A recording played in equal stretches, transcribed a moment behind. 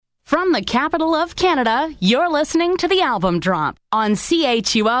From the capital of Canada, you're listening to The Album Drop on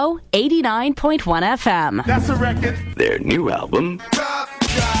CHUO 89.1 FM. That's a record. Their new album.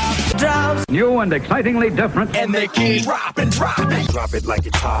 Drops. New and excitingly different. And they keep dropping. Drop it like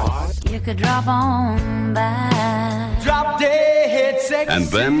it's hot. You could drop on by. Drop dead sex. And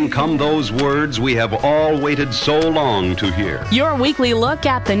then come those words we have all waited so long to hear. Your weekly look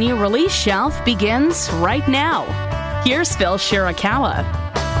at the new release shelf begins right now. Here's Phil Shirakawa.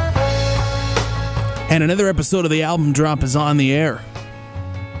 And another episode of The Album Drop is on the air.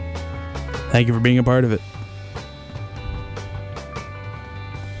 Thank you for being a part of it.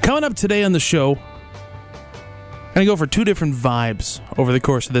 Coming up today on the show, I'm going to go for two different vibes over the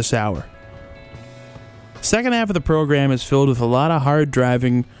course of this hour. Second half of the program is filled with a lot of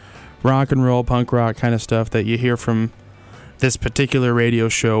hard-driving rock and roll, punk rock kind of stuff that you hear from this particular radio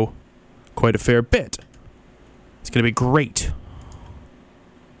show quite a fair bit. It's going to be great.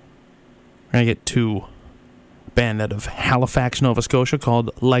 We're going to get to a band out of Halifax, Nova Scotia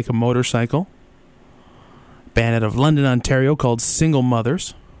called Like a Motorcycle. A band out of London, Ontario called Single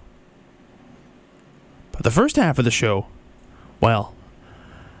Mothers. But the first half of the show, well,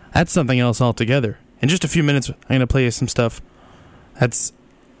 that's something else altogether. In just a few minutes, I'm going to play you some stuff that's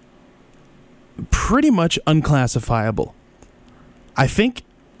pretty much unclassifiable. I think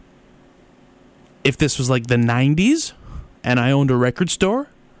if this was like the 90s and I owned a record store,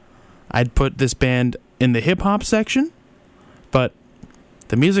 I'd put this band in the hip-hop section, but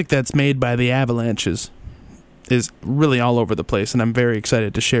the music that's made by the Avalanches is really all over the place, and I'm very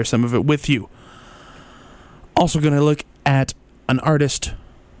excited to share some of it with you. Also going to look at an artist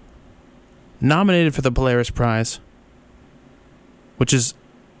nominated for the Polaris Prize, which is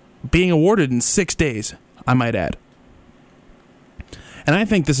being awarded in 6 days, I might add. And I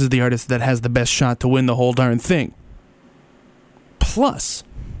think this is the artist that has the best shot to win the whole darn thing. Plus,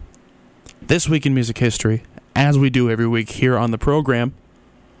 this week in music history, as we do every week here on the program,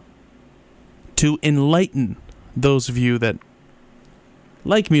 to enlighten those of you that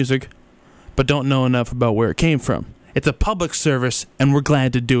like music but don't know enough about where it came from. It's a public service, and we're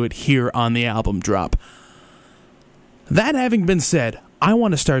glad to do it here on The Album Drop. That having been said, I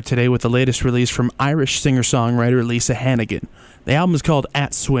want to start today with the latest release from Irish singer-songwriter Lisa Hannigan. The album is called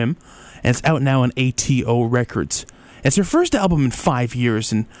At Swim, and it's out now on ATO Records. It's her first album in 5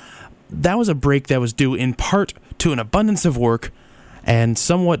 years, and that was a break that was due in part to an abundance of work and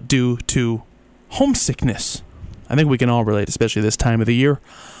somewhat due to homesickness. I think we can all relate, especially this time of the year.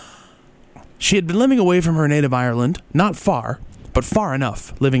 She had been living away from her native Ireland, not far, but far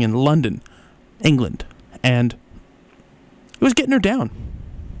enough, living in London, England, and it was getting her down.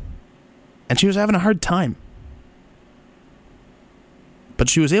 And she was having a hard time. But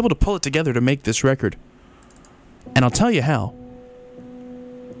she was able to pull it together to make this record. And I'll tell you how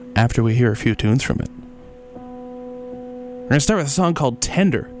after we hear a few tunes from it. We're going to start with a song called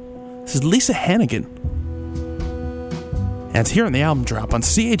Tender. This is Lisa Hannigan. And it's here on The Album Drop on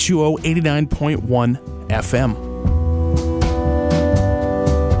CHUO 89.1 FM.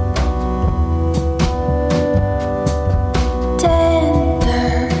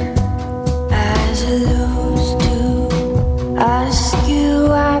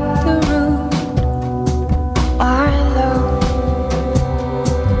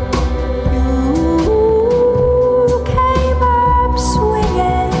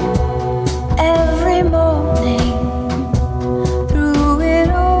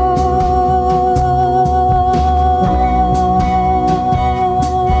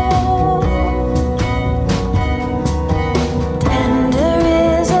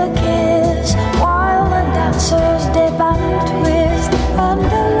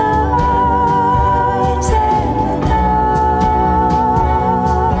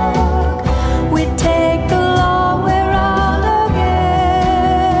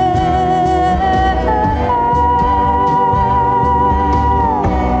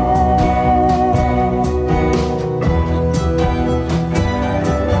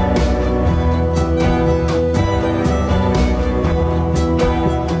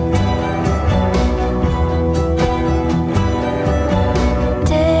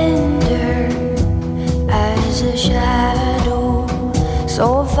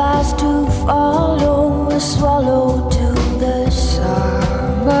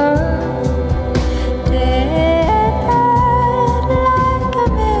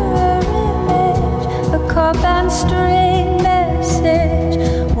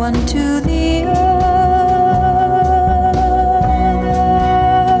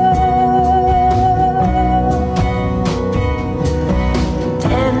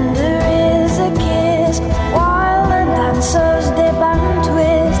 Tender is a kiss, while the dancers dip and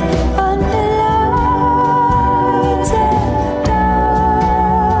twist.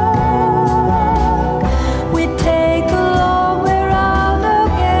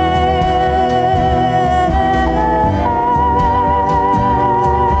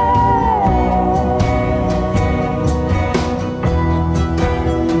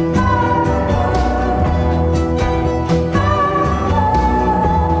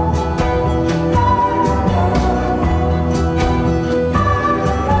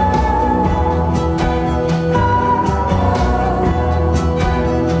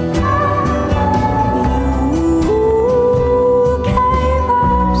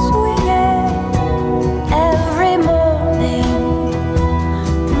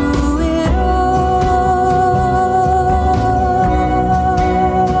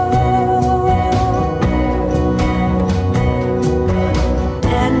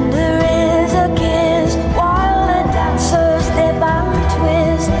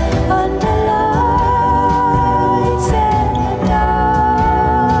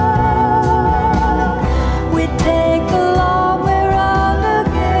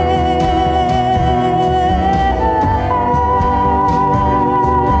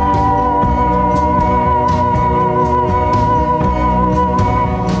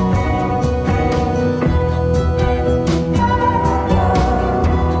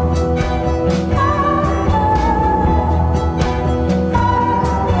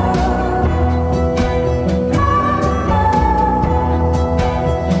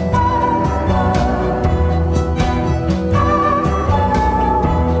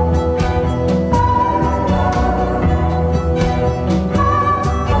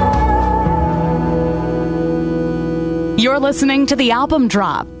 You're listening to The Album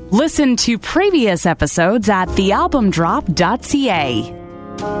Drop. Listen to previous episodes at thealbumdrop.ca.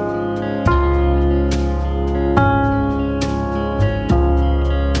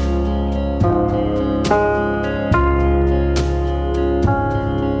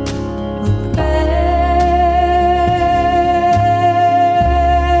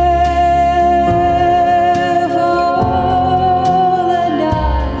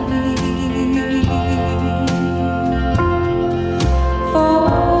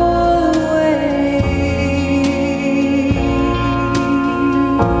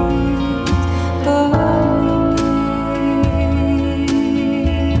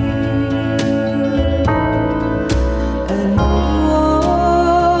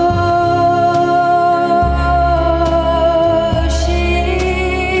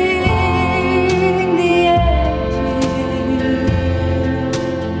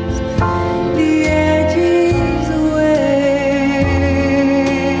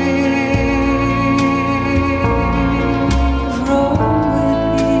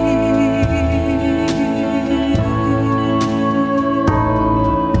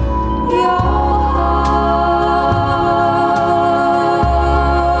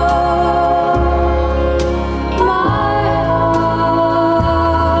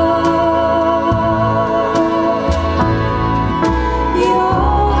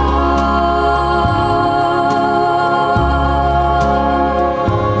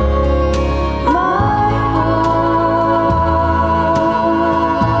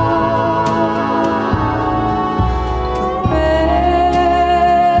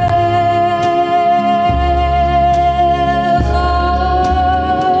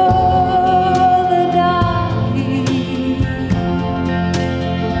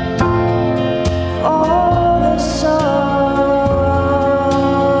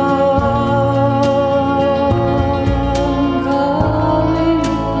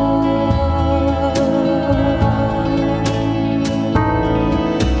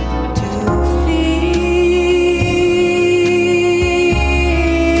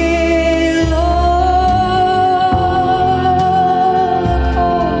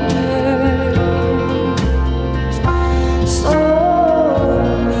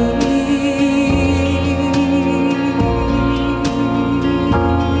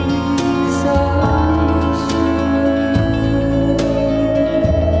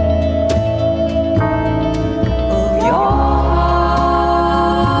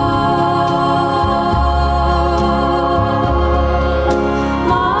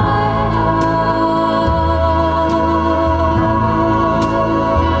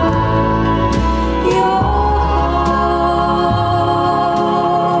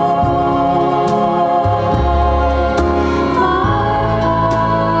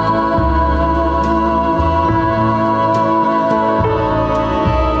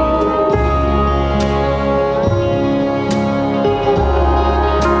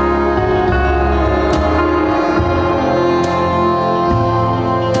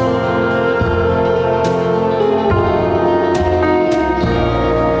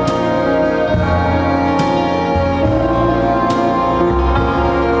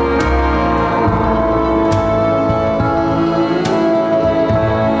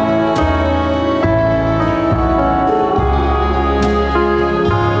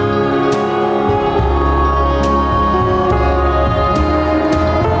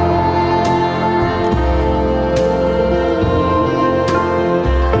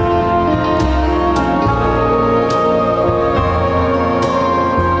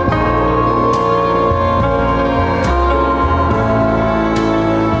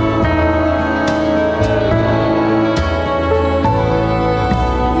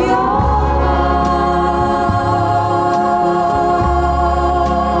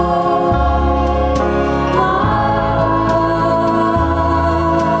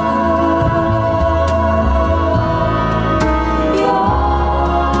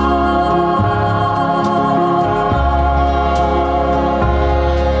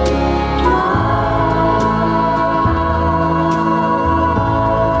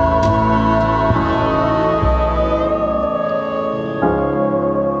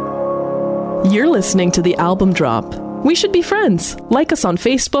 You're listening to The Album Drop. We should be friends. Like us on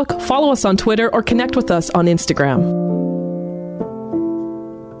Facebook, follow us on Twitter, or connect with us on Instagram.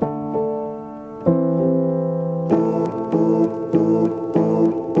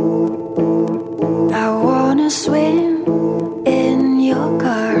 I wanna swim in your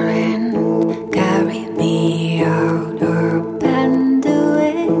current, carry me out up and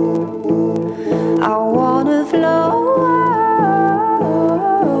away. I wanna float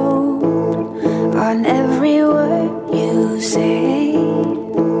on every word you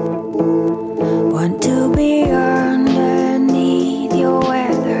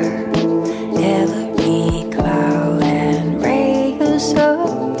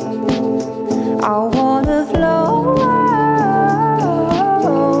I wanna flow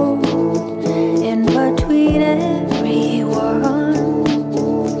in between everyone,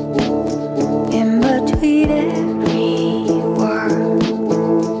 in between every word.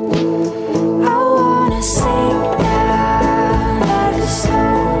 I wanna sing down like a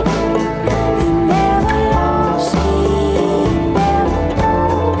stone. You never lost me, never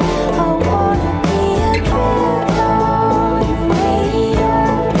know. I wanna be a drip on your radio.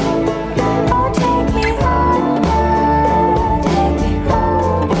 Oh, take me home, take me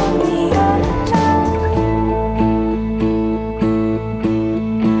home, the undertow.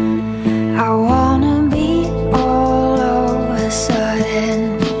 I wanna be all of a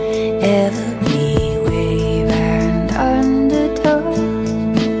sudden every wave and undertow.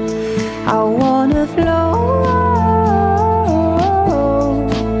 I wanna flow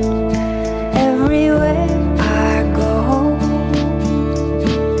everywhere I go,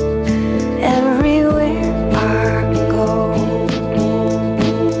 everywhere I go,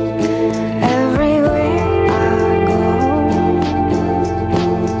 everywhere I go,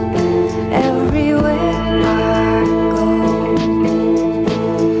 everywhere I go.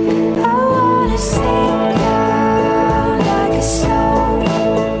 I wanna sing down like a stone.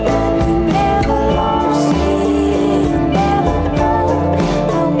 You never lost me, you never know.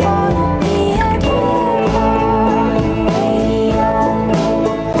 I wanna be a drip on your radio.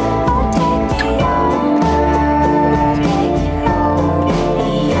 Oh, take me home, take me home.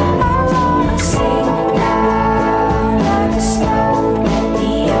 I wanna sing down like a stone.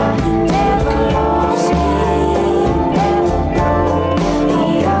 You never lost me, you never know. I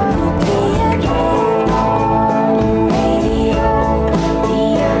wanna be a drip on your radio.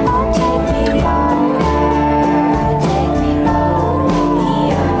 Oh, take me home, take me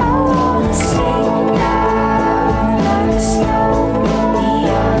home. I wanna sing down like a stone. You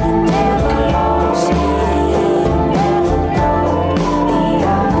never lost me, you never know. I wanna be a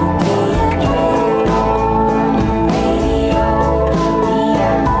drip on your radio.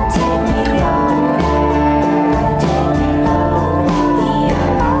 Take me home, take me home.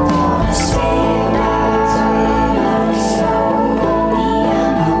 I wanna sing down like a stone. You never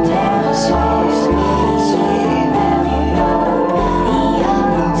lost me, you never know. I wanna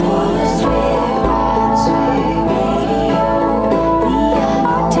be a drip on your radio.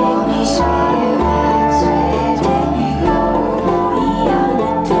 Take me home, take me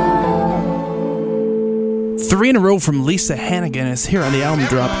home. 3 in a row from Lisa Hannigan is here on the album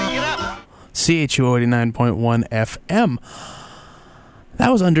drop. CHUO 89.1 FM.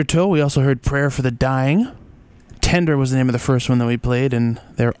 That was Undertow. We also heard Prayer for the Dying. Tender was the name of the first one that we played, and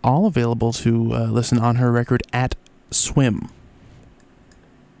they're all available to listen on her record At Swim.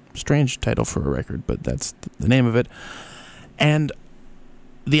 Strange title for a record, but that's the name of it. And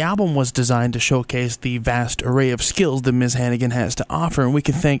the album was designed to showcase the vast array of skills that Ms. Hannigan has to offer, and we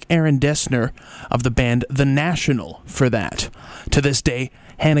can thank Aaron Dessner of the band The National for that. To this day,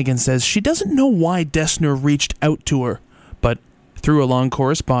 Hannigan says she doesn't know why Dessner reached out to her, but through a long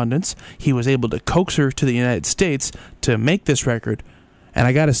correspondence, he was able to coax her to the United States to make this record, and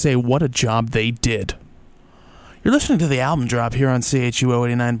I gotta say, what a job they did. You're listening to the album drop here on CHUO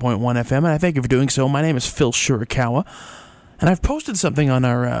 89.1 FM, and I thank you for doing so. My name is Phil Shirakawa, and I've posted something on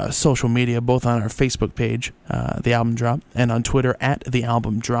our social media, both on our Facebook page, The Album Drop, and on Twitter at The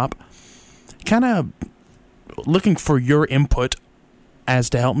Album Drop, kind of looking for your input as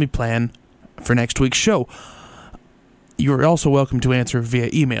to help me plan for next week's show. You're also welcome to answer via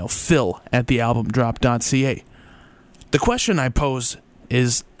email, phil@thealbumdrop.ca. The question I pose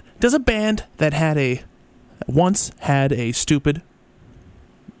is, does a band that once had a stupid,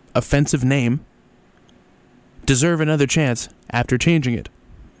 offensive name deserve another chance after changing it?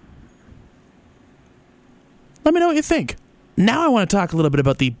 Let me know what you think. Now I want to talk a little bit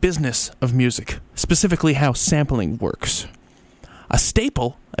about the business of music, specifically how sampling works. A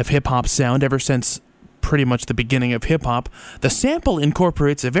staple of hip-hop sound ever since pretty much the beginning of hip-hop, the sample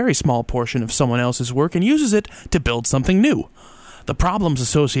incorporates a very small portion of someone else's work and uses it to build something new. The problems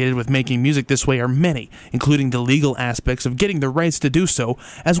associated with making music this way are many, including the legal aspects of getting the rights to do so,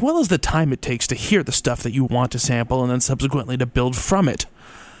 as well as the time it takes to hear the stuff that you want to sample and then subsequently to build from it.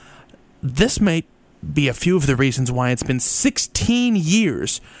 This may be a few of the reasons why it's been 16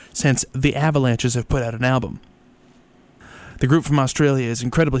 years since the Avalanches have put out an album. The group from Australia is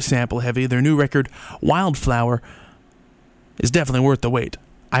incredibly sample-heavy. Their new record, Wildflower, is definitely worth the wait.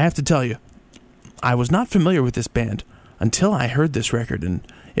 I have to tell you, I was not familiar with this band until I heard this record, and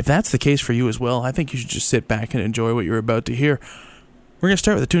if that's the case for you as well, I think you should just sit back and enjoy what you're about to hear. We're going to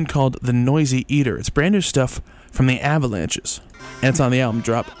start with a tune called The Noisy Eater. It's brand new stuff from the Avalanches. And it's on the album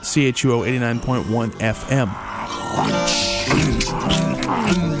drop, CHUO 89.1 FM.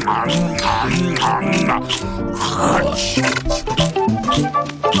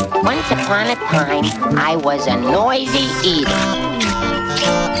 Once upon a time, I was a noisy eater.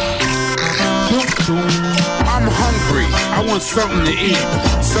 I'm hungry, I want something to eat.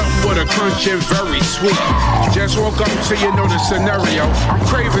 Something with a crunch and very sweet. Just woke up so you know the scenario. I'm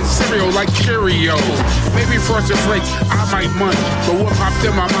craving cereal like Cheerios. Maybe Frosted Flakes, I might munch. But what popped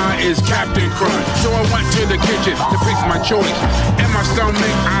in my mind is Captain Crunch. So I went to the kitchen to pick my choice. In my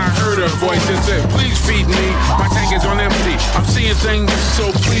stomach, I heard a voice that said, please feed me, my tank is on empty. I'm seeing things,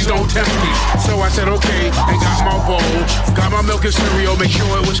 so please don't tempt me. So I said okay, and got my bowl. Got my milk and cereal, make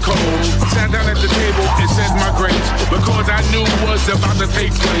sure it was cold. Sat down at the table and said my grace, because I knew what's about to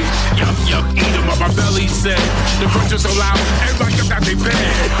take place. Yum, yum, eat 'em up, my belly said. The crunch was so loud, everybody jumped out their bed.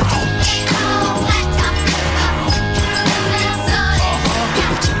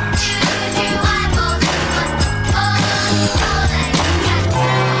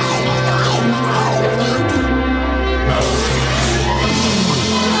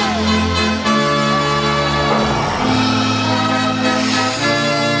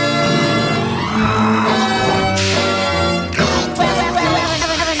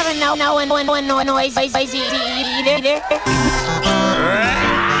 Noise eater.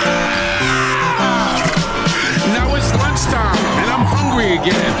 Now it's lunchtime and I'm hungry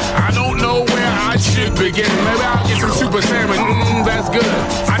again. I don't know where I should begin. Maybe I'll get some super salmon. That's good.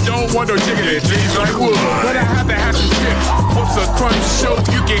 I don't want no chicken, it tastes like wood. But I have to have some chips. What's a crunch so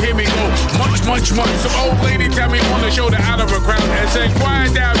you can hear me go munch, munch, munch. Some old lady tap me on the shoulder out of a crowd and say,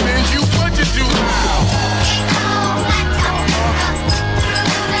 quiet down, bitch, you punching too loud.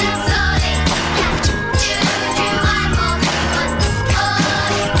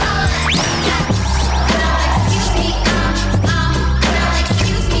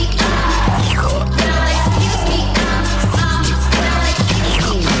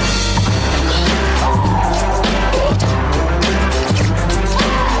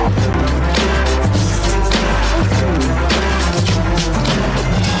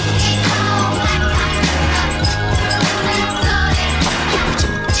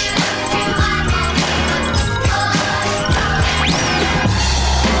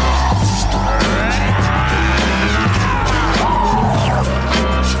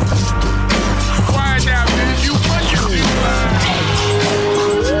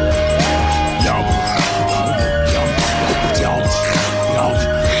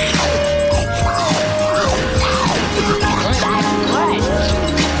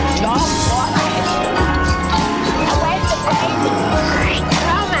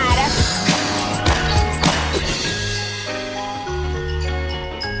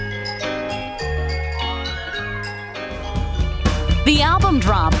 The album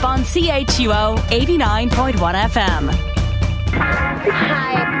drop on CHUO 89.1 FM.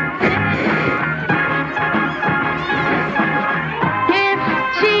 If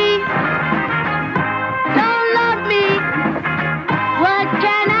she don't love me, what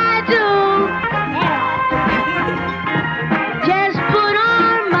can I do? Just put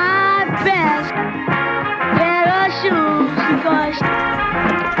on my best pair of shoes, because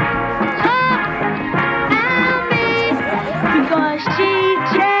she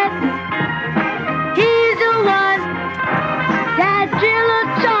said he's the one that drill a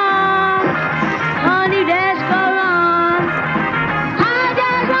song. Honey, let's go on. I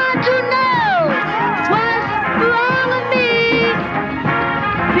just want to know what's wrong with me.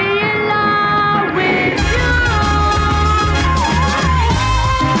 Be in love with you.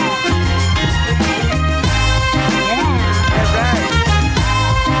 Yeah, that's right.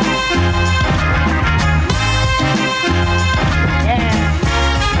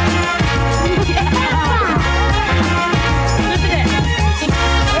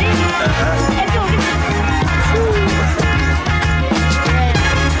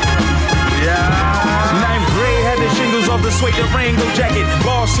 Off the suede Durango jacket,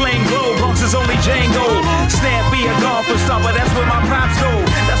 ball sling glow, Bronx is only Django. Snap be a golfer stopper, that's where my pops go.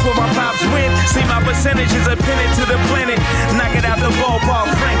 That's where my pops win. See my percentages are pinned to the planet. Knock it out the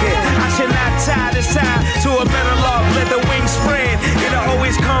ballpark, frank it. I should not tie this tie to a better love. Let the wings spread. It'll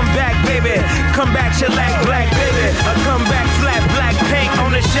always come back, baby. Come back, shellac, black, baby. A come back, flat, black paint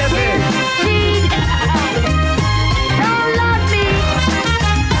on the Chevy.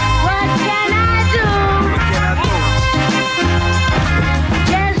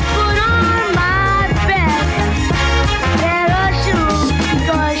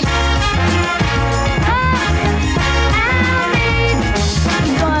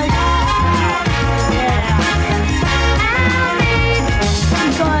 Tell me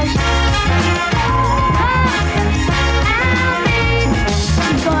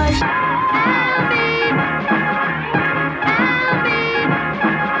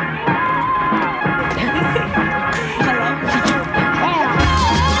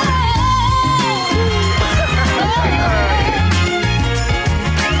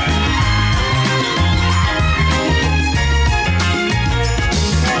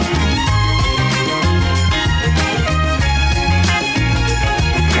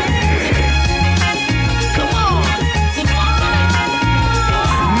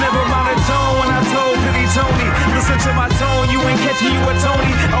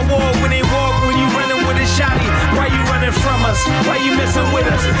Why you messing with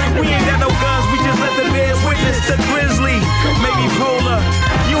us? We ain't got no guns, we just let the bears witness. The grizzly, maybe polar.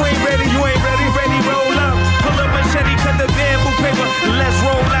 You ain't ready, ready, roll up. Pull up machete, cut the bamboo paper. Let's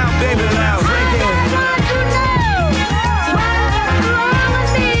roll out, baby, now.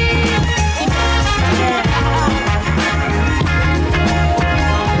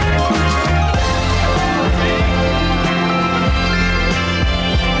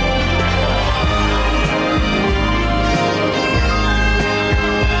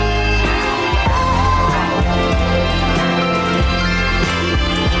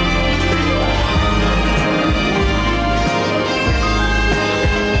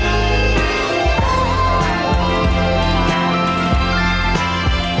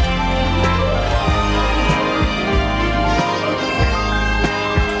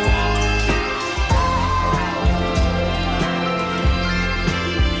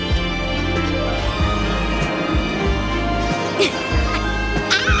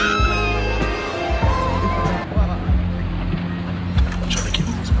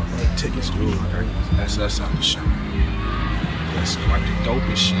 That's on the show. That's like the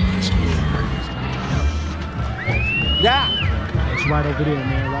dopest shit. Yeah. It's right over there,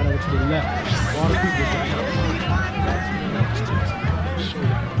 man. Right over to the left. All the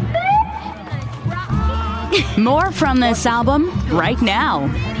people. More from this album right now,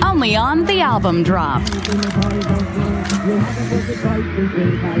 only on the Album Drop.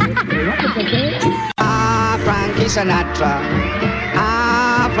 Frankie Sinatra.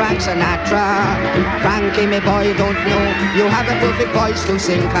 Frank Sinatra. Frankie, me boy, don't know. You have a perfect voice to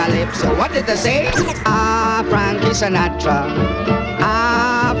sing calypso. What did they say? Frankie Sinatra.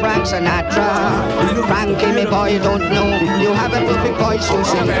 Frank Sinatra. Frankie, me boy, don't know. You have a perfect voice to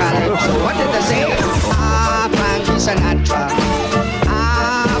sing calypso. What did they say? Frankie Sinatra.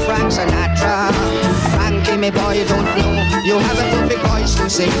 Frank Sinatra. Frankie, me boy, don't know. You have a perfect voice to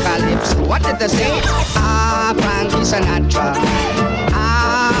sing calypso. What did they say? Frankie Sinatra.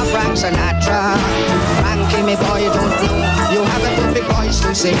 Frank Sinatra. Frankie, me boy, don't know. You have a perfect voice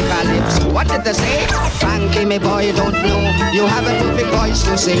to sing calypso. What did they say? Frankie, me boy, don't know. You have a perfect voice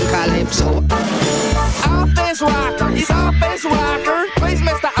to sing calypso. Office rocker, he's office rocker. Please,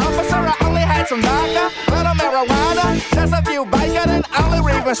 Mr. Officer, I only had some vodka, little marijuana, just a few bacon and only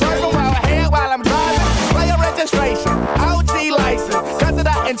reaving circle while ahead while I'm driving. Player registration, OG license, cause of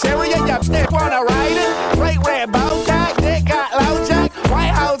the interior, you still wanna ride it. Great red bow tie, dick got low jack,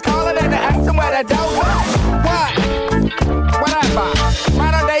 white house calling and they asking where the dough was. What I buy?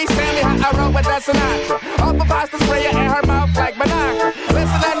 Modern day Stanley, how I wrote with that Sinatra. Off a pasta sprayer in her mouth like banana.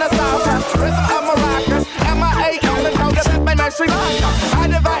 Listening to salsa, rhythm of maracas. M.I.A. on the shoulder, that made me Sri Lanka. I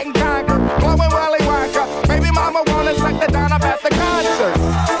divide and conquer, blowing Willy Wonka. Baby mama wanna suck the down up at the concert.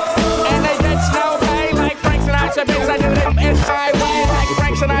 And they get snow play like Frank Sinatra, bitch. I do them S.I. way like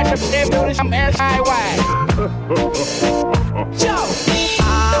Frank Sinatra, bitch. Do this S.I. way. Joe.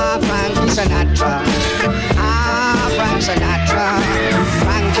 Frankie Sinatra. Frank Sinatra.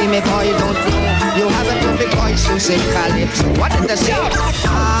 Frankie, me boy, don't know. You have a perfect voice to sing calypso. What did they say?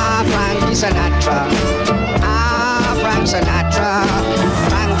 Frankie Sinatra. Frank Sinatra.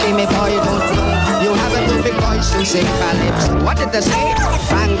 Frankie, me boy, don't know. You have a perfect voice to sing calypso. What did they say?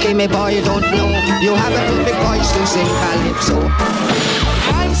 Frankie, me boy, don't know. You have a perfect voice to sing calypso.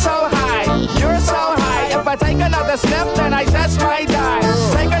 I'm so high, you're so high. If I take another step, then I just might die.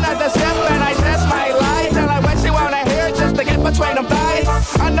 Take another step, and I just might lie. Till I wish you wanna hear just to get between them thighs.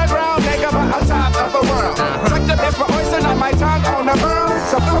 Underground, nigga, but on top of the world. Suck the different oyster, not my tongue on the world.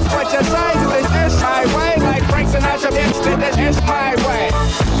 So proof what you say, do this my way. Like Frank Sinatra, bitch, did this my way.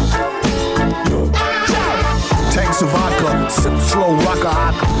 Tanks of vodka, sip slow, rock a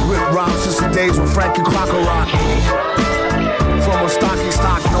hot. Rip rhymes since the days when Frankie Crocker rock. From a stocky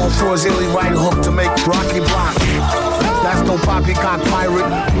stock, known for his illy right hook to make Rocky block. That's no poppycock pirate.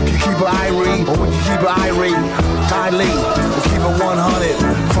 We can keep it irate, or we can keep it irate. Tightly, we'll keep it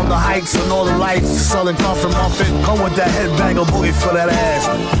 100. From the heights to Northern Lights to Southern Comfort Muffin. Come with that headbanger boogie for that ass.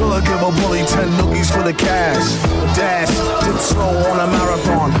 Filler give a bully 10 nookies for the cash. Dash, dip slow on a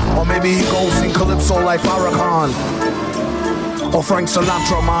marathon. Or maybe he goes sing calypso like Farrakhan. Or Frank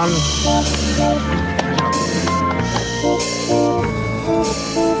Sinatra, man.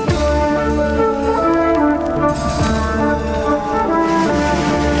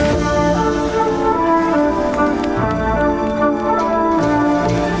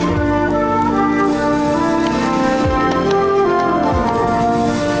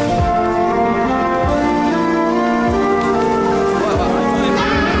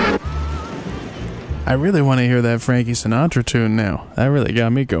 I really want to hear that Frankie Sinatra tune now. That really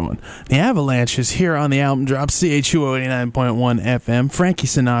got me going. The Avalanche is here on the album drop, CHUO 89.1 FM. Frankie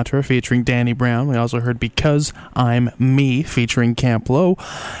Sinatra featuring Danny Brown. We also heard Because I'm Me featuring Camp Lo.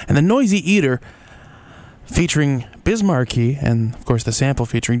 And The Noisy Eater featuring Biz Markie, and of course the sample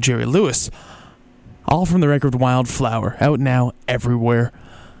featuring Jerry Lewis. All from the record Wildflower, out now everywhere.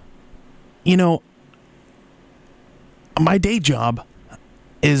 You know, my day job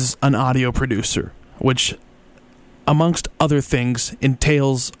is an audio producer, which, amongst other things,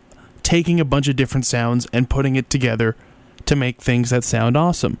 entails taking a bunch of different sounds and putting it together to make things that sound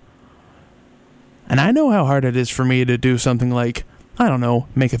awesome. And I know how hard it is for me to do something like, I don't know,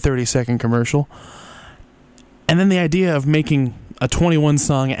 make a 30-second commercial. And then the idea of making a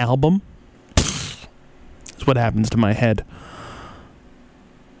 21-song album is what happens to my head.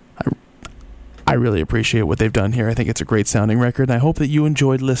 I really appreciate what they've done here. I think it's a great sounding record, and I hope that you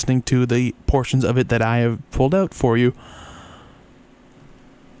enjoyed listening to the portions of it that I have pulled out for you.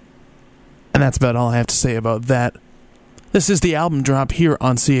 And that's about all I have to say about that. This is the album drop here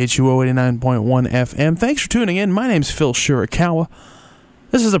on CHUO 89.1 FM. Thanks for tuning in. My name's Phil Shirakawa.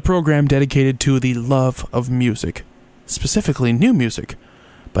 This is a program dedicated to the love of music, specifically new music.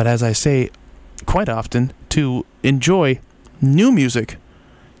 But as I say quite often, to enjoy new music,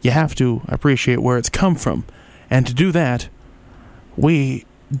 you have to appreciate where it's come from. And to do that, we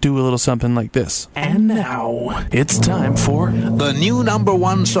do a little something like this. And now, it's time for the new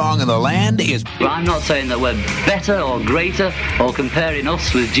 #1 song in the land is... Well, I'm not saying that we're better or greater or comparing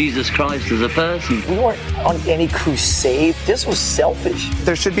us with Jesus Christ as a person. We weren't on any crusade. This was selfish.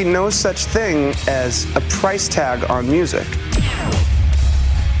 There should be no such thing as a price tag on music.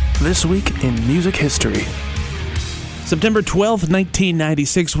 This week in music history. September 12th,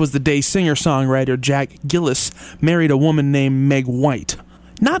 1996 was the day singer-songwriter Jack Gillis married a woman named Meg White.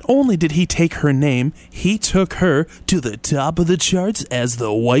 Not only did he take her name, he took her to the top of the charts as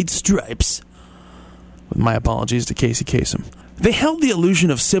the White Stripes. With my apologies to Casey Kasem. They held the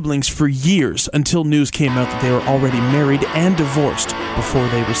illusion of siblings for years until news came out that they were already married and divorced before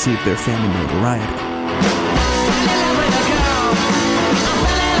they received their fame and notoriety.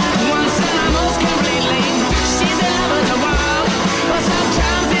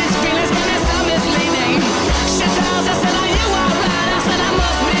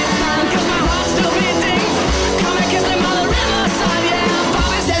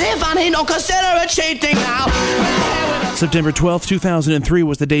 September 12th, 2003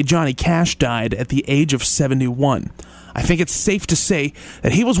 was the day Johnny Cash died at the age of 71. I think it's safe to say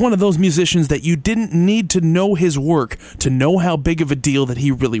that he was one of those musicians that you didn't need to know his work to know how big of a deal that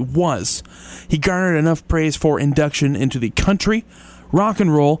he really was. He garnered enough praise for induction into the country, rock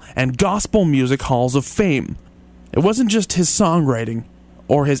and roll, and gospel music halls of fame. It wasn't just his songwriting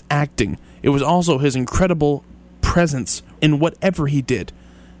or his acting, it was also his incredible presence in whatever he did,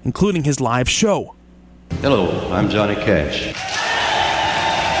 including his live show. Hello, I'm Johnny Cash.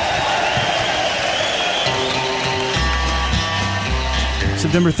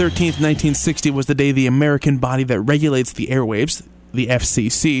 September 13th, 1960 was the day the American body that regulates the airwaves, the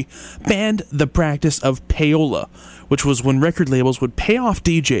FCC, banned the practice of payola, which was when record labels would pay off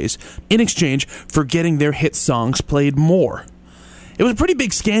DJs in exchange for getting their hit songs played more. It was a pretty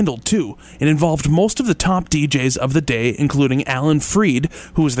big scandal, too. It involved most of the top DJs of the day, including Alan Freed,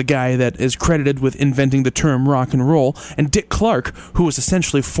 who was the guy that is credited with inventing the term rock and roll, and Dick Clark, who was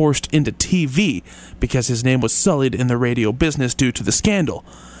essentially forced into TV because his name was sullied in the radio business due to the scandal.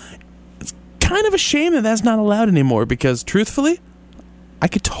 It's kind of a shame that that's not allowed anymore because, truthfully, I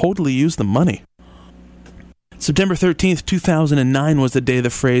could totally use the money. September 13th, 2009 was the day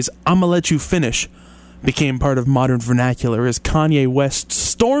the phrase, "I'ma let you finish," became part of modern vernacular as Kanye West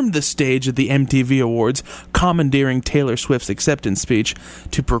stormed the stage at the MTV Awards, commandeering Taylor Swift's acceptance speech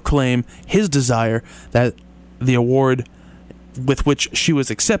to proclaim his desire that the award with which she was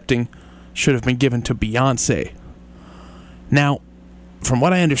accepting should have been given to Beyoncé. Now, from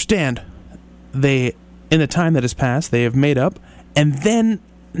what I understand, they, in the time that has passed, they have made up and then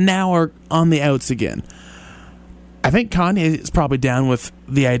now are on the outs again. I think Kanye is probably down with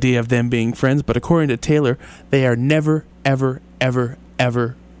the idea of them being friends, but according to Taylor, they are never, ever, ever,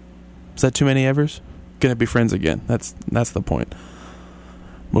 ever... Is that too many evers? Gonna be friends again. That's the point.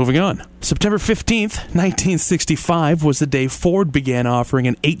 Moving on. September 15th, 1965 was the day Ford began offering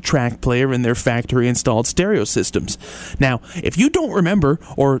an 8-track player in their factory-installed stereo systems. Now, if you don't remember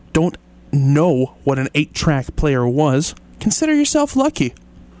or don't know what an 8-track player was, consider yourself lucky.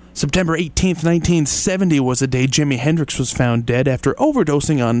 September 18th, 1970 was the day Jimi Hendrix was found dead after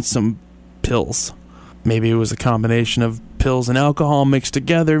overdosing on some pills. Maybe it was a combination of pills and alcohol mixed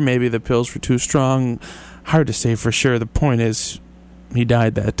together. Maybe the pills were too strong. Hard to say for sure. The point is, he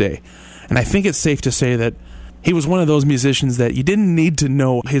died that day. And I think it's safe to say that he was one of those musicians that you didn't need to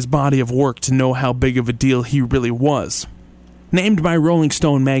know his body of work to know how big of a deal he really was. Named by Rolling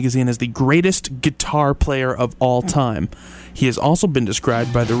Stone magazine as the greatest guitar player of all time, he has also been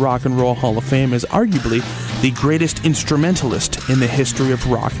described by the Rock and Roll Hall of Fame as arguably the greatest instrumentalist in the history of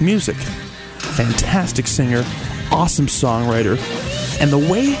rock music. Fantastic singer, awesome songwriter, and the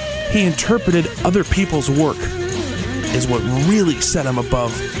way he interpreted other people's work is what really set him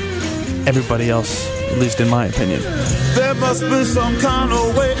above everybody else, at least in my opinion. There must be some kind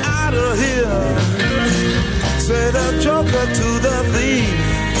of way out of here. Say the joker to the thief.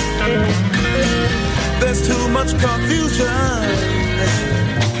 There's too much confusion.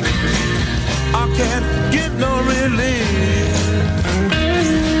 I can't get no relief.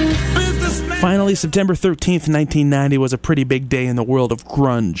 Finally, September 13th, 1990 was a pretty big day in the world of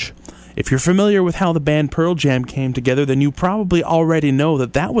grunge. If you're familiar with how the band Pearl Jam came together, then you probably already know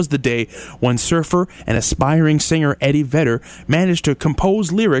that that was the day when surfer and aspiring singer Eddie Vedder managed to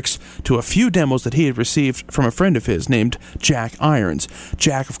compose lyrics to a few demos that he had received from a friend of his named Jack Irons.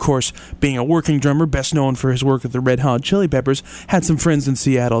 Jack, of course, being a working drummer, best known for his work with the Red Hot Chili Peppers, had some friends in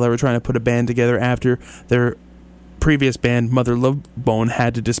Seattle that were trying to put a band together after their previous band, Mother Love Bone,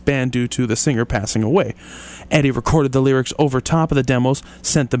 had to disband due to the singer passing away. Eddie recorded the lyrics over top of the demos,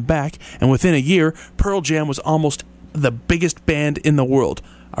 sent them back, and within a year, Pearl Jam was almost the biggest band in the world.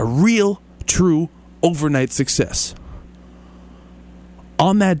 A real, true, overnight success.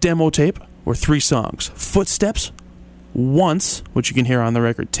 On that demo tape were 3 songs: Footsteps, Once, which you can hear on the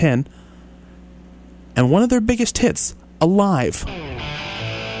record 10, and one of their biggest hits, Alive,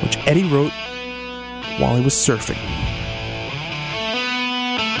 which Eddie wrote while he was surfing.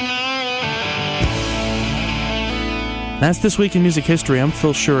 That's This Week in Music History. I'm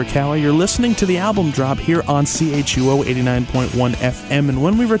Phil Shirakawa. You're listening to the Album Drop here on CHUO 89.1 FM. And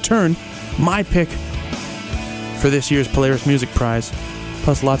when we return, my pick for this year's Polaris Music Prize,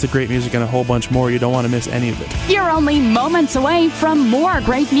 plus lots of great music and a whole bunch more. You don't want to miss any of it. You're only moments away from more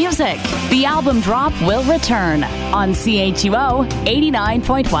great music. The Album Drop will return on CHUO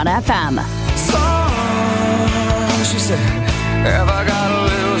 89.1 FM. She said, have I got a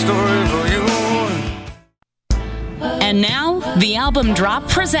little story for you? And now, the Album Drop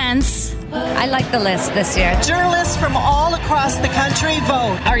presents... I like the list this year. Journalists from all across the country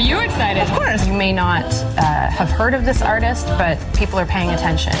vote. Are you excited? Of course. You may not have heard of this artist, but people are paying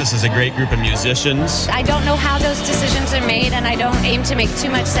attention. This is a great group of musicians. I don't know how those decisions are made, and I don't aim to make too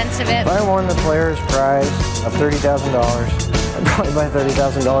much sense of it. If I won the Polaris Prize of $30,000, I'd probably buy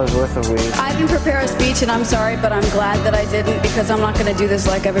 $30,000 worth of weed. I didn't prepare a speech, and I'm sorry, but I'm glad that I didn't, because I'm not going to do this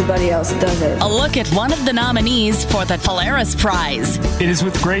like everybody else does it. A look at one of the nominees for the Polaris Prize. It is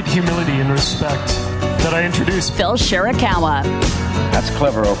with great humility and respect that I introduce Phil Shirakawa. That's a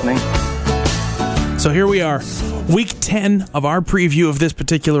clever opening. So here we are, week 10 of our preview of this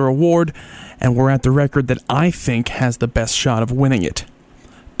particular award, and we're at the record that I think has the best shot of winning it.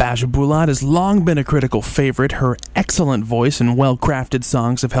 Baja Bulat has long been a critical favorite. Her excellent voice and well-crafted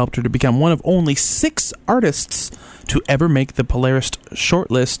songs have helped her to become one of only 6 artists to ever make the Polaris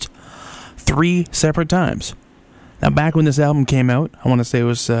shortlist 3 separate times. Now, back when this album came out, I want to say it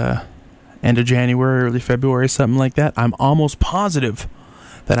was end of January, early February, something like that, I'm almost positive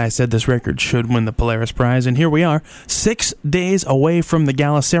that I said this record should win the Polaris Prize, and here we are, 6 days away from the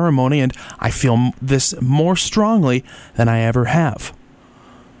gala ceremony, and I feel this more strongly than I ever have.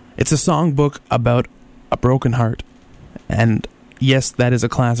 It's a songbook about a broken heart, and yes, that is a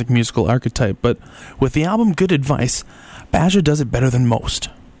classic musical archetype, but with the album Good Advice, Baja does it better than most.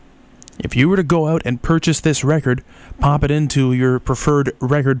 If you were to go out and purchase this record, pop it into your preferred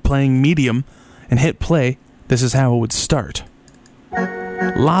record playing medium, and hit play, this is how it would start.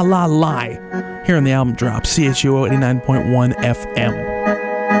 La La Lie, here on the Album Drop, CHUO 89.1 FM.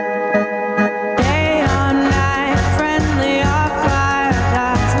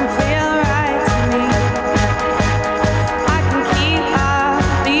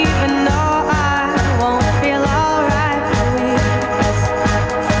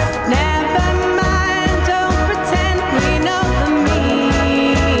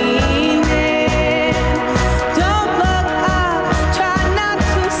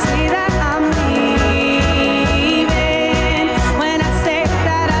 When I say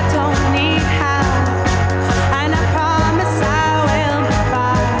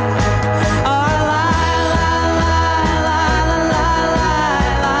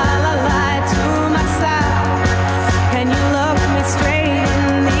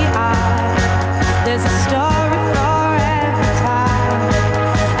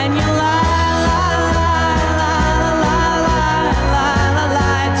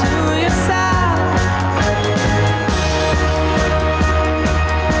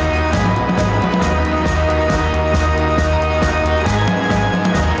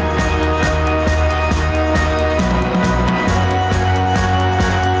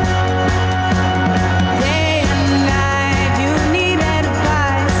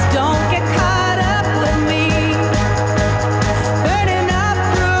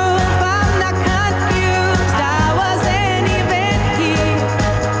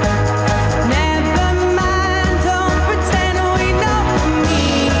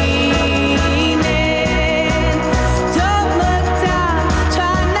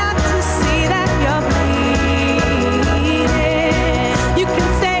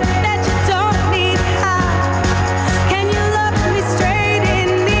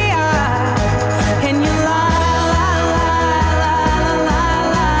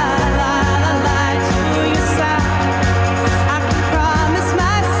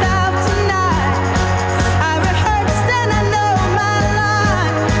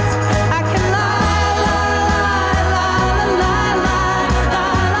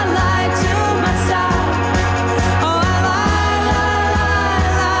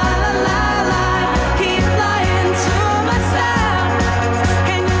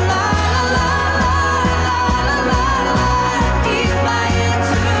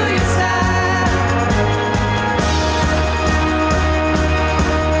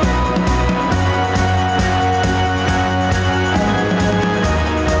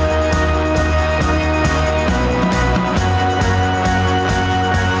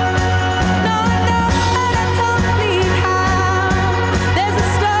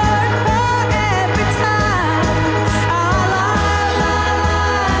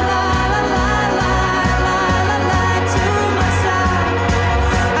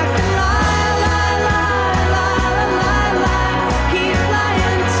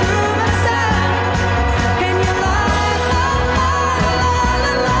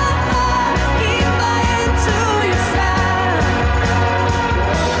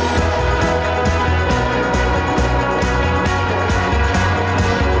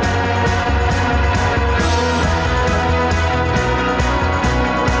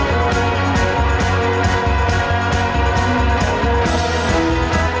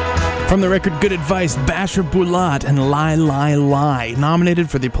From the record Good Advice, Basher Bulat and Lie, Lie, Lie. Nominated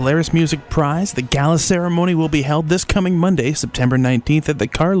for the Polaris Music Prize, the gala ceremony will be held this coming Monday, September 19th at the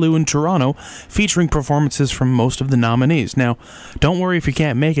Carlou in Toronto, featuring performances from most of the nominees. Now, don't worry if you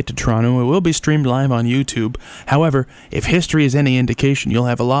can't make it to Toronto, it will be streamed live on YouTube. However, if history is any indication, you'll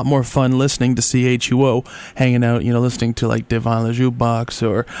have a lot more fun listening to CHUO, hanging out, listening to like Devon La Jukebox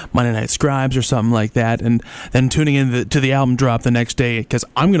or Monday Night Scribes or something like that, and then tuning in to the album drop the next day, because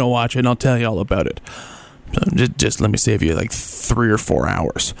I'm going to watch it and I'll tell you all about it. So just let me save you like 3 or 4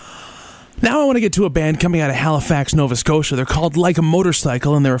 hours. Now I want to get to a band coming out of Halifax, Nova Scotia. They're called Like a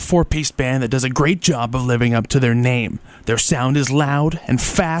Motorcycle, and they're a 4-piece band that does a great job of living up to their name. Their sound is loud and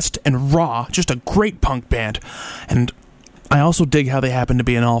fast and raw, just a great punk band. And I also dig how they happen to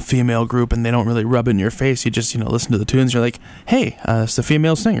be an all-female group, and they don't really rub it in your face. You just, listen to the tunes, you're like, hey, it's a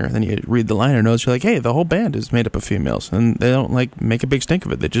female singer. And then you read the liner notes, you're like, hey, the whole band is made up of females. And they don't, make a big stink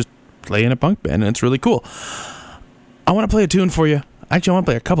of it. They just play in a punk band, and it's really cool. I want to play a tune for you. Actually, I want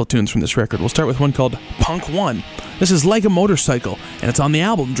to play a couple tunes from this record. We'll start with one called Punk 1. This is Like a Motorcycle, and it's on the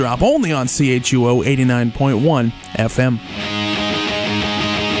album drop, only on CHUO 89.1 FM.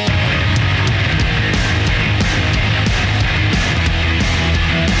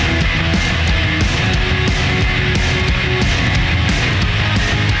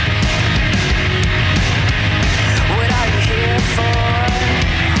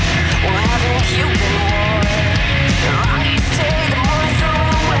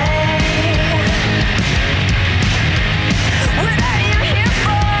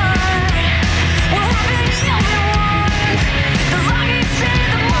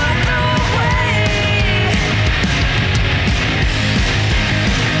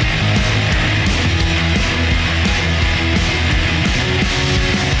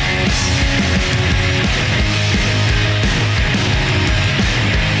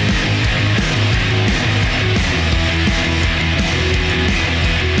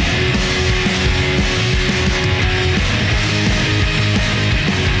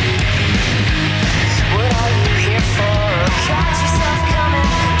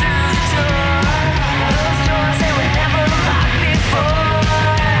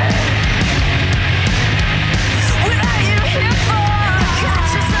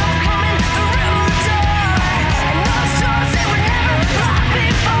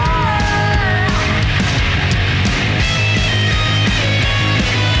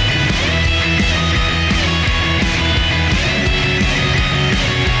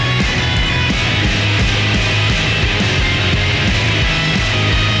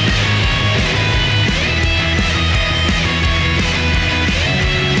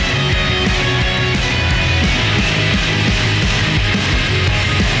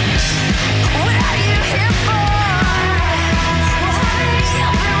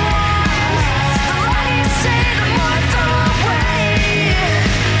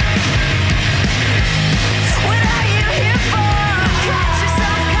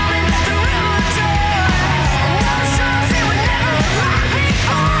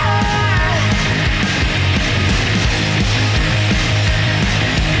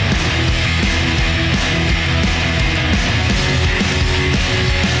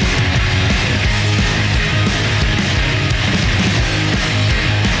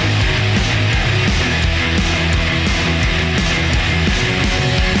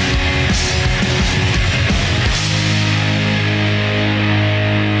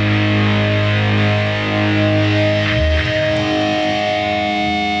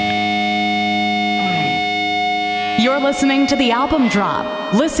 You're listening to The Album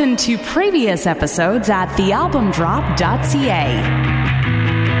Drop. Listen to previous episodes at thealbumdrop.ca.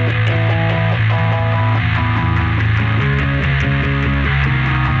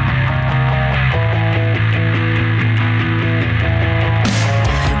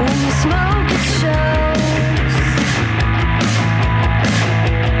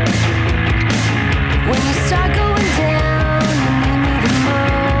 With the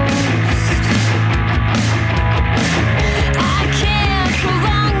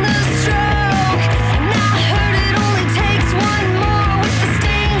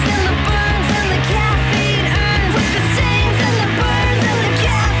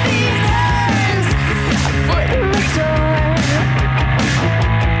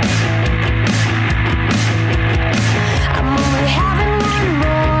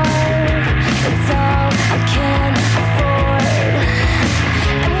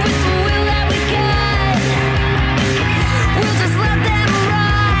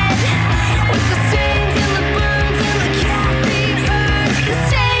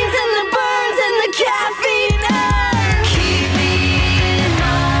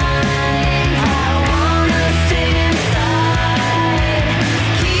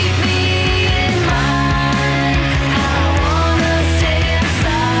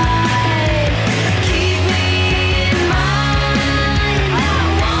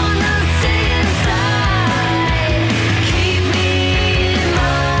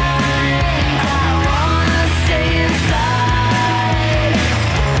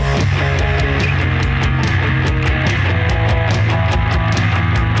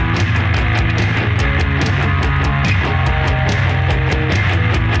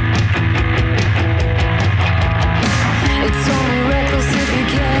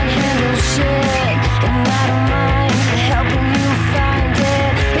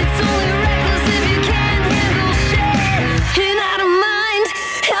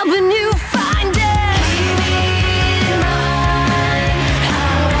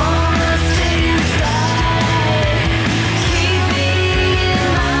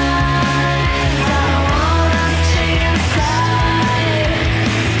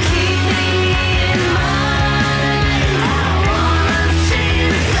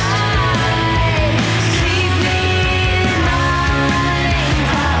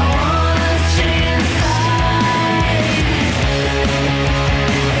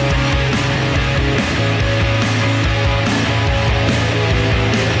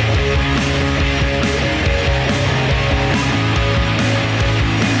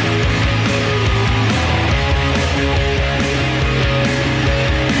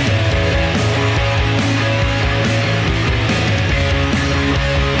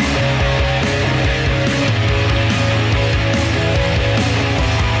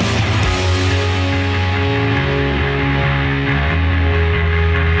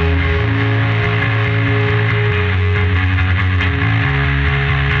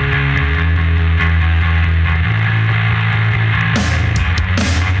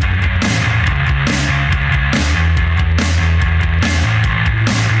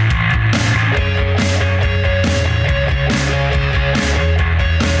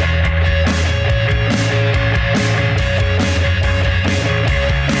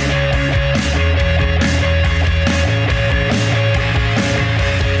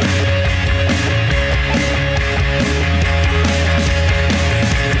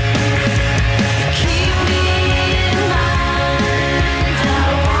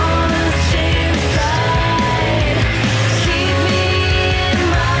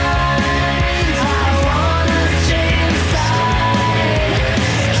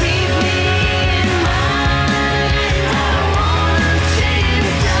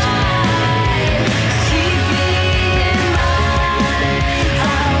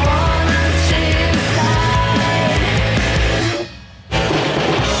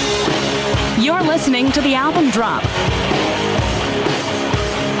You're listening to The Album Drop.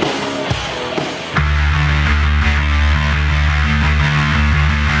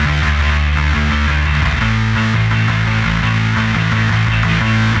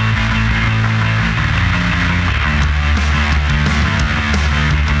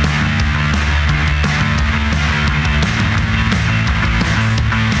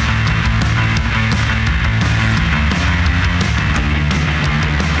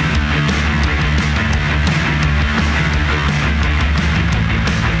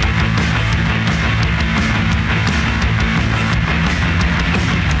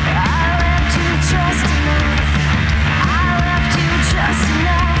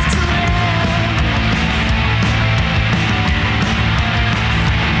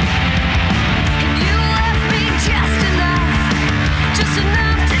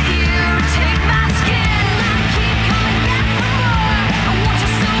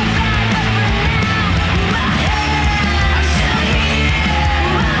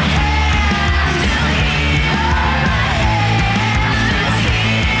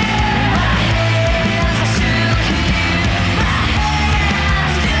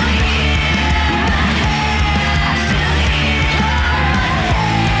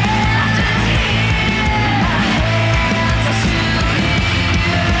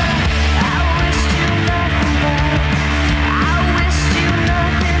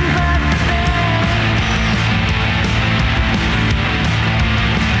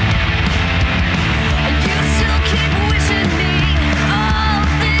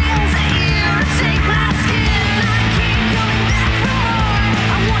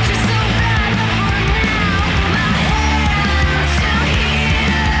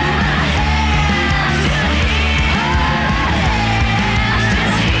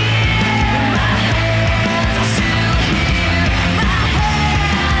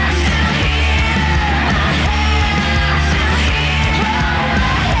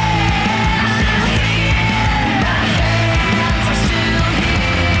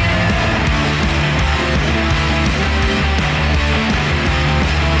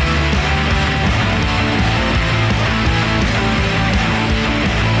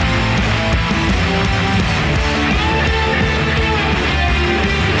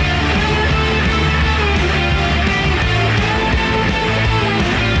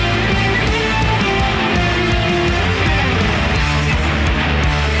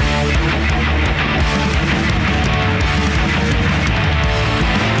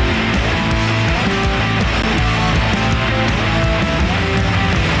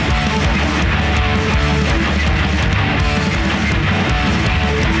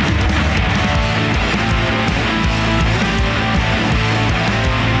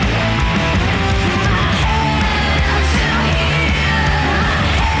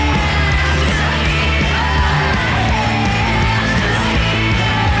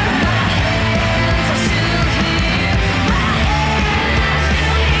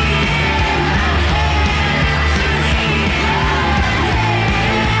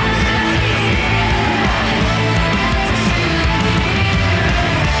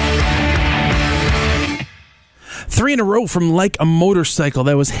 Three in a row from Like a Motorcycle.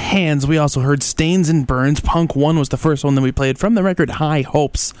 That was Hands. We also heard Stains and Burns. Punk 1 was the first one that we played from the record High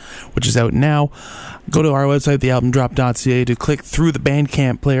Hopes, which is out now. Go to our website, thealbumdrop.ca, to click through the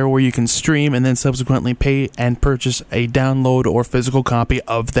Bandcamp player where you can stream and then subsequently pay and purchase a download or physical copy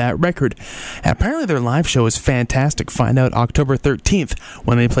of that record. And apparently their live show is fantastic. Find out October 13th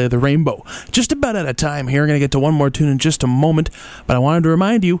when they play the Rainbow. Just about out of time here. I'm going to get to one more tune in just a moment, but I wanted to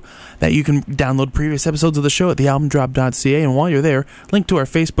remind you that you can download previous episodes of the show at thealbumdrop.ca, and while you're there, link to our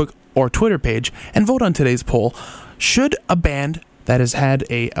Facebook or Twitter page and vote on today's poll. Should a band that has had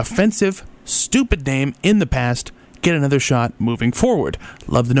a offensive, stupid name in the past get another shot moving forward?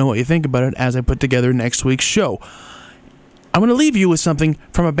 Love to know what you think about it as I put together next week's show. I'm going to leave you with something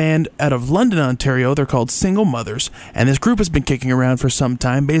from a band out of London, Ontario. They're called Single Mothers, and this group has been kicking around for some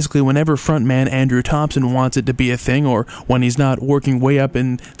time. Basically, whenever frontman Andrew Thompson wants it to be a thing, or when he's not working way up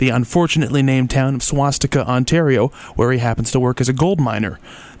in the unfortunately named town of Swastika, Ontario, where he happens to work as a gold miner.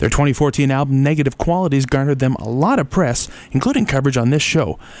 Their 2014 album Negative Qualities garnered them a lot of press, including coverage on this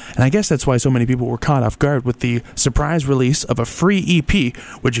show. And I guess that's why so many people were caught off guard with the surprise release of a free EP,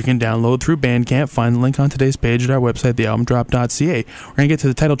 which you can download through Bandcamp. Find the link on today's page at our website, thealbumdrop.ca. We're going to get to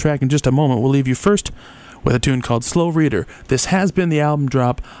the title track in just a moment. We'll leave you first with a tune called Slow Reader. This has been The Album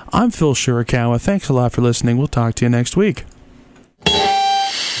Drop. I'm Phil Shirakawa. Thanks a lot for listening. We'll talk to you next week. I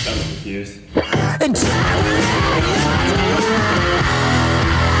was confused. Right down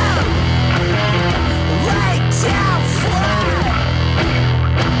flat.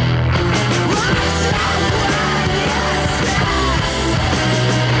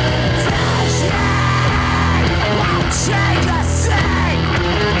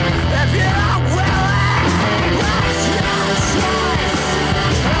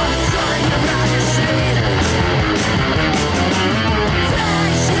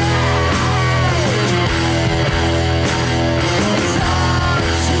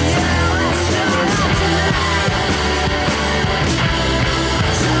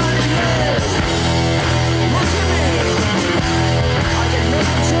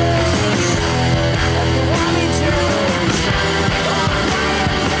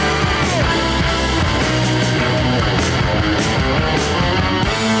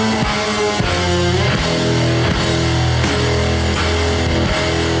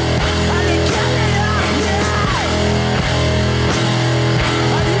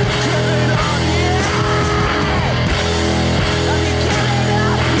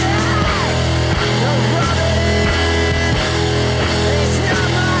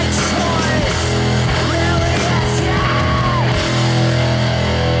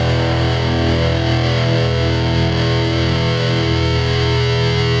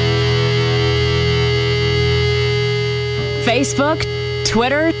 Facebook,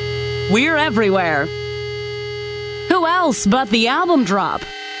 Twitter, we're everywhere. Who else but the Album Drop?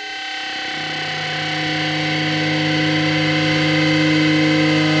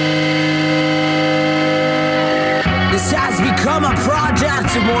 This has become a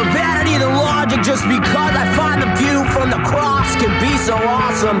project of more vanity than logic, just because I find the view from the cross can be so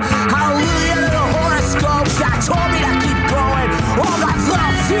awesome. Hallelujah to the horoscopes that told me to keep going. All God's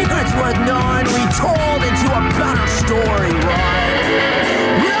little secrets worth knowing, retold into a better story, right?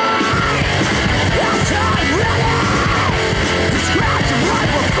 That's how I'm ready! The scratch of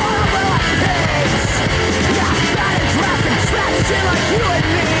life will follow like pigs. Yeah, fat and dressed and stretched in like you and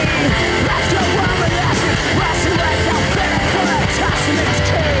me. Let's go on with this expressionless outfit for a Testament's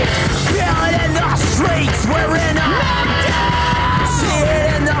cage. Feel it in the streets, we're in a see it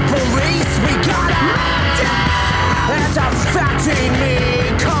in the police, we got a it's affecting me,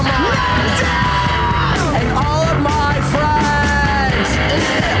 come on. And all of my friends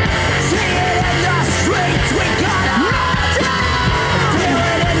see it in the streets, we got a feel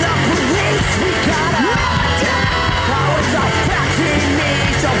it in the police, we got a how it's affecting me,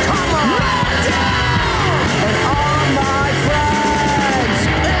 so come on. And all of my friends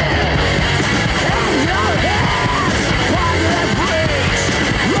in your hands, positive reach,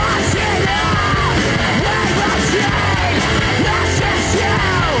 launch it up, wave of change, message you,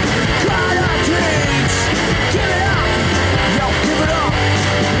 gotta teach, give it up, yo, give it up,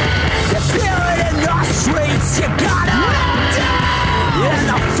 you feel it in the streets, you gotta, in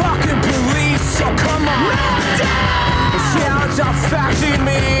the fucking police, so come on, see how it's affecting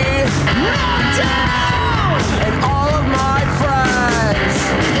me, and all of my friends,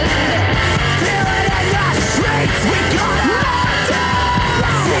 feel it in the streets, we gotta,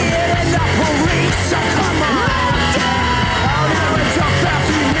 see it in the police, so come on, oh now it's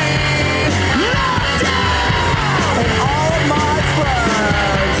affecting me, and all of my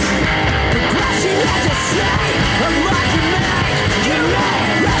friends, progression is a state of what you make,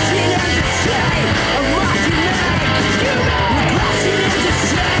 progression is a state of what you make, progression is a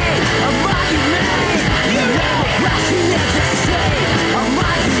state of what you make, progression is a state of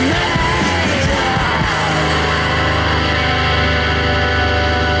what you make.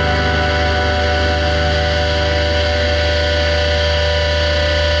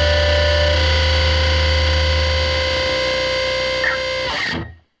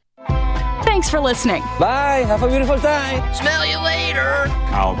 Thanks for listening. Bye, have a beautiful time. Smell you later.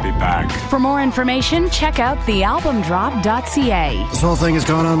 I'll be back. For more information, check out thealbumdrop.ca. This whole thing has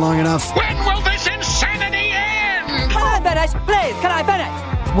gone on long enough. When will this insanity end? Can I finish? Please, can I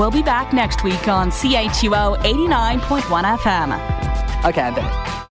finish? We'll be back next week on CHUO 89.1 FM. Okay, I'm finished.